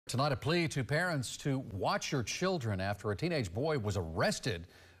Tonight, a plea to parents to watch your children after a teenage boy was arrested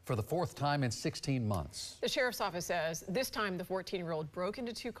for the fourth time in 16 months. The sheriff's office says this time the 14-year-old broke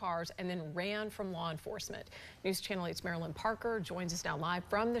into two cars and then ran from law enforcement. News Channel 8's Marilyn Parker joins us now live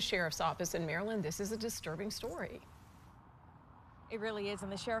from the sheriff's office in Maryland. This is a disturbing story. It really is, and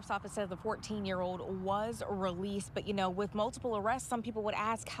the sheriff's office says the 14-year-old was released, but with multiple arrests, some people would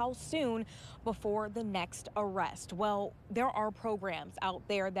ask how soon before the next arrest. Well, there are programs out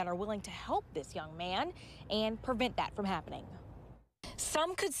there that are willing to help this young man and prevent that from happening.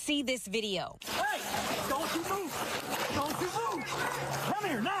 Some could see this video. Hey, don't you move! Don't you move! Come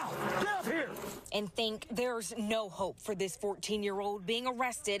here now! Get up here! And think there's no hope for this 14-year-old being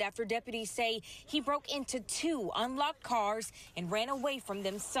arrested after deputies say he broke into two unlocked cars and ran away from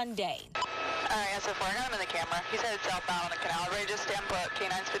them Sunday. All right, so far, I got him in the camera. He's headed southbound on the canal. Ready to stand put.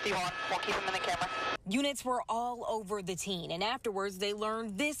 K9's 51. We'll keep him in the camera. Units were all over the teen, and afterwards they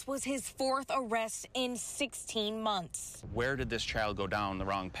learned this was his fourth arrest in 16 months. Where did this child go down the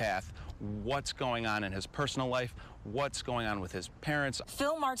wrong path? What's going on in his personal life? What's going on with his parents?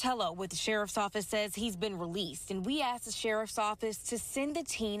 Phil Martello with the sheriff's office says he's been released, and we asked the sheriff's office to send the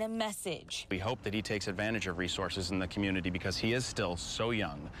teen a message. We hope that he takes advantage of resources in the community because he is still so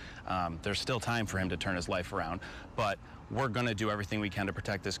young. There's still time for him to turn his life around, but we're going to do everything we can to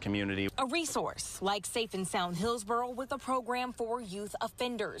protect this community. A resource like Safe and Sound Hillsborough with a program for youth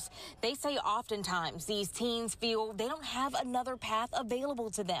offenders. They say oftentimes these teens feel they don't have another path available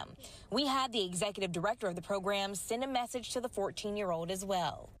to them. We had the executive director of the program send a message to the 14-year-old as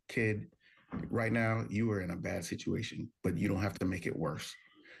well. Kid, right now you are in a bad situation, but you don't have to make it worse.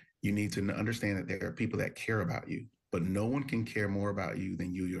 You need to understand that there are people that care about you, but no one can care more about you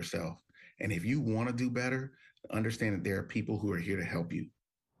than you yourself. And if you want to do better, understand that there are people who are here to help you.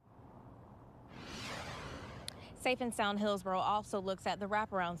 Safe and Sound Hillsborough also looks at the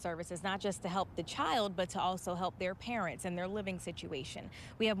wraparound services, not just to help the child, but to also help their parents and their living situation.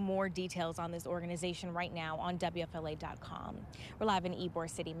 We have more details on this organization right now on WFLA.com. We're live in Ybor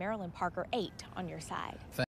City, Maryland. Parker, 8 on your side.